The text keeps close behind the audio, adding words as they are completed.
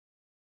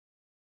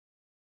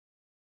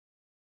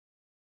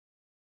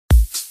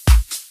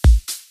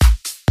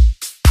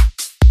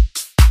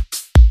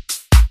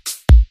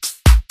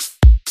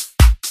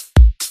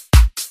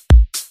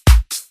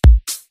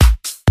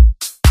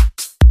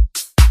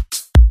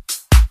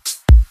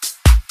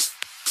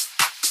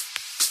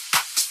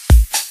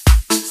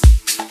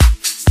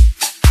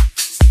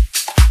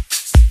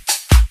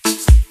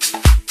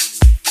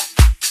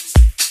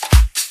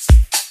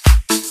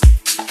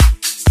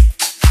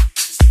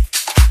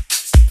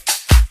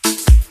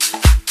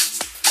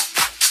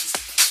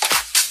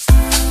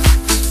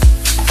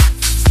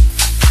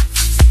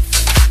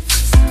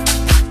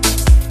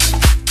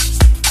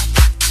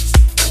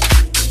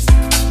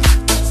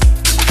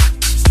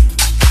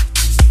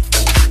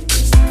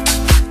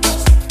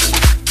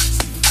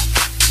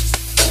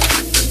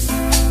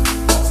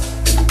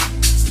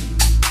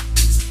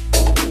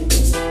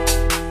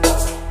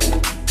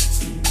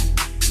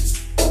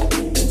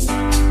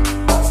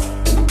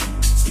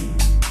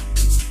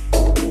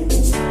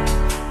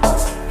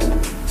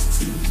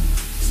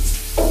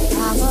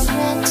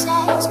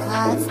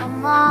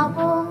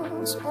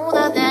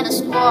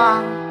And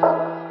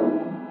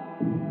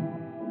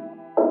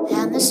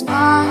the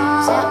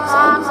scars that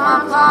mark my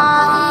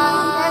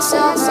body are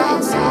so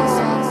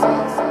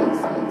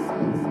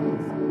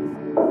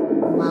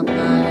my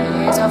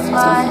body is a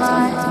flood.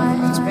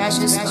 These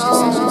precious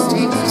souls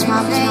takes my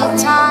pain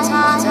time.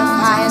 The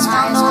fire's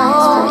found no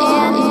hole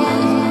in me.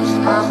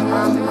 I'm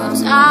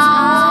through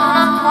town,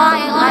 I'm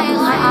quiet like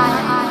light.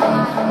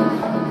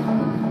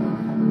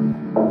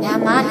 And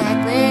my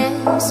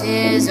necklace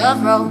is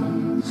of rope.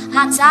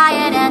 I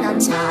tie it and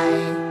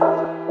untie.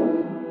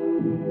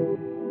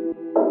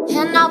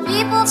 And now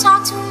people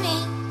talk to me,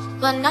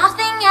 but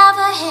nothing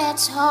ever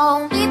hits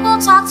home. People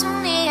talk to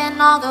me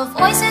and all the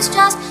voices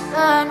just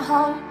burn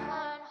home.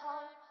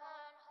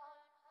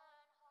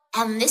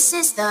 And this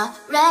is the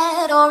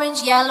red,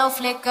 orange, yellow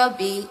flicker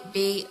beat,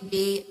 beat,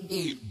 beat,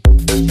 beat.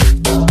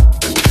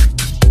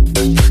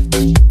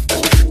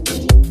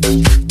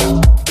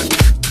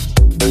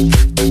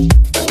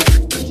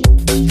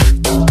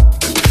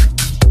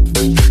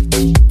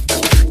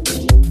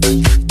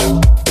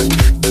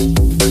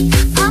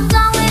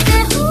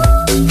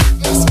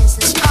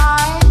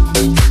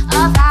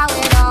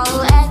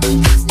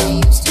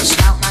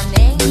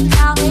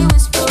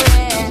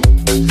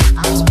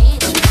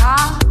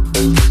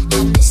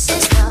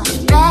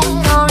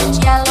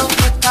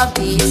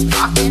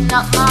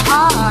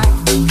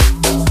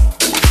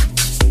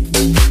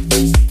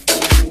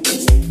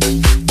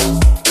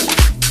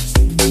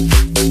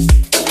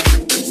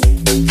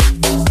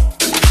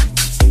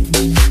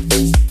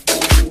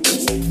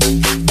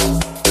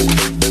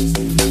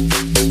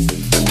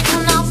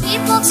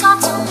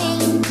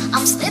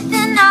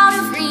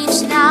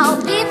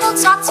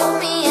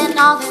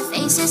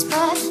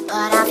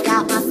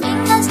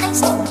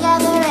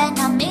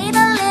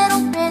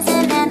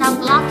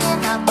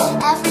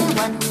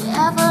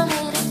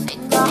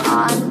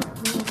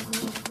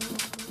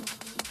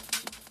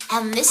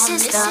 And this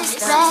is the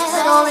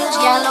red, orange,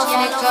 yellow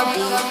flicker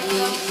beat,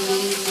 beat,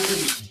 beat,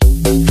 beat.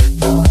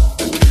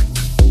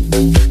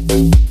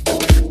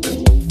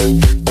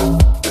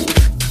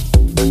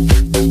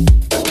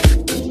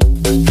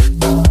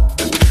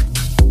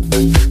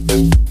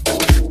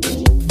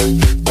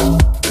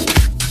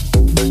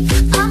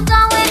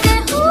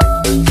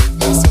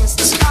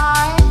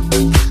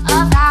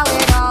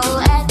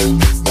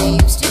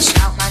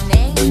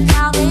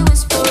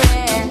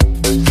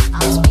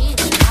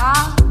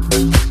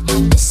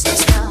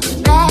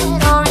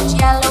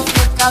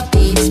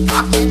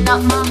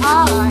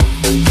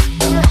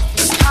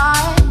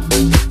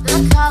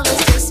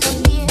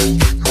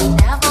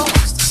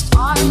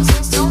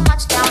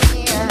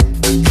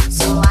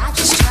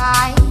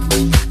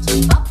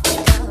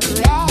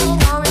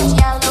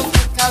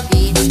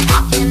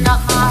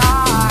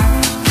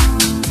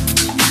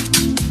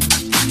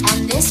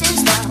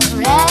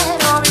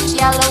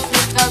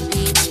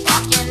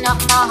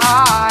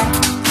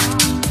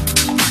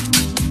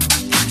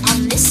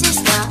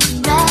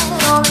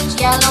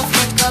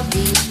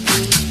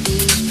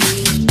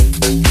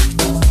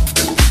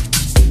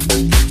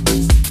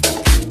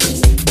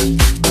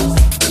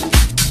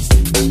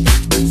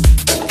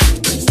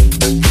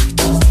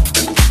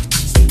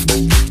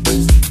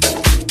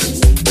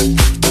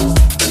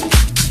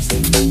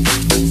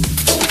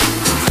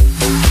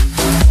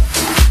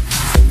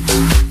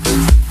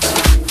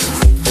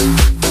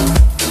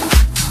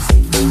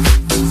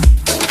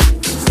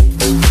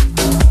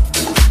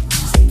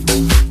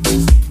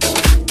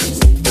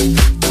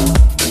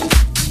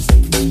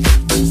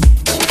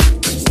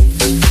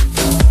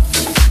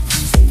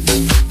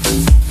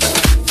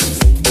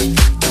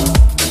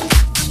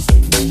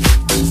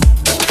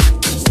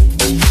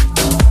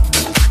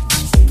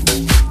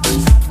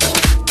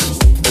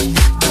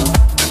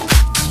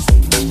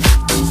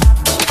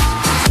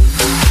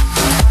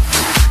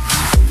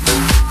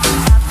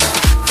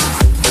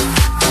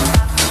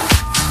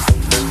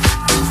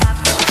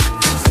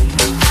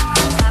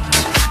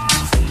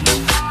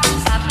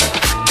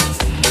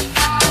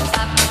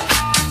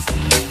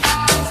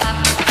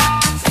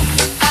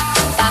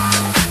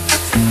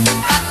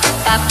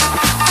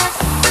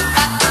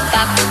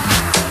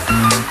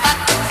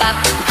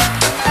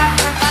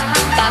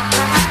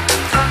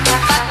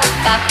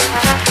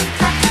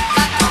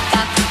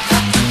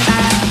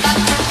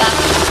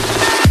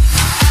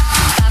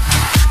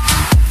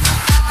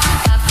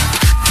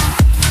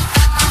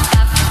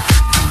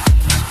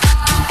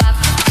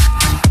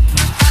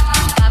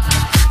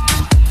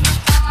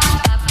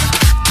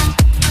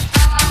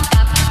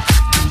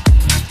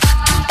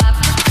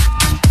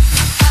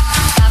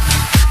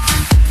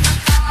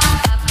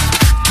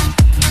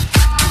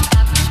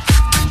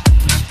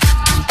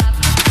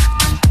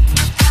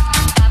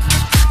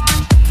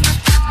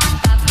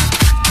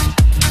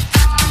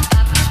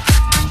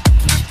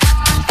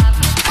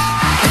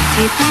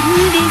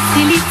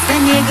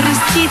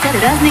 От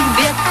разных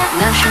бед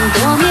в нашем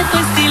доме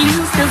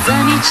поселился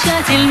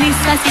замечательный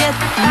сосед.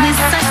 Мы с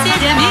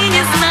соседями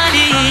не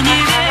знали и не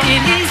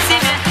верили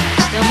себе,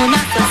 что у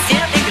нас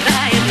сосед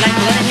играет на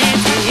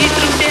кларнете и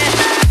трубе.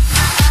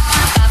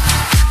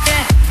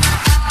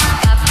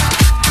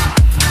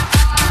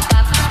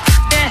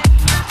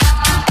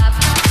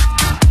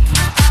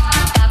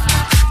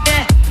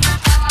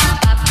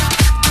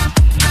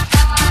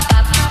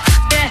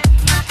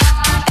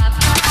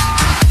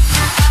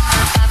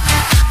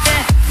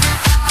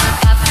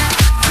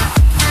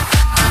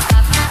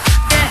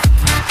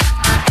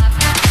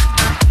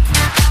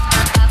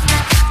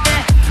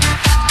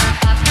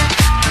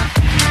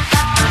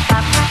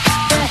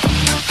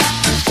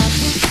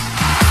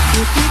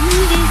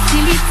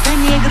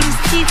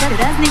 от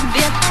разных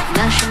бед. В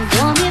нашем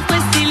доме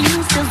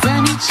поселился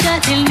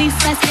замечательный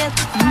сосед.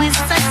 Мы с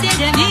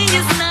соседями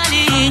не знали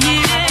и не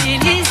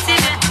верили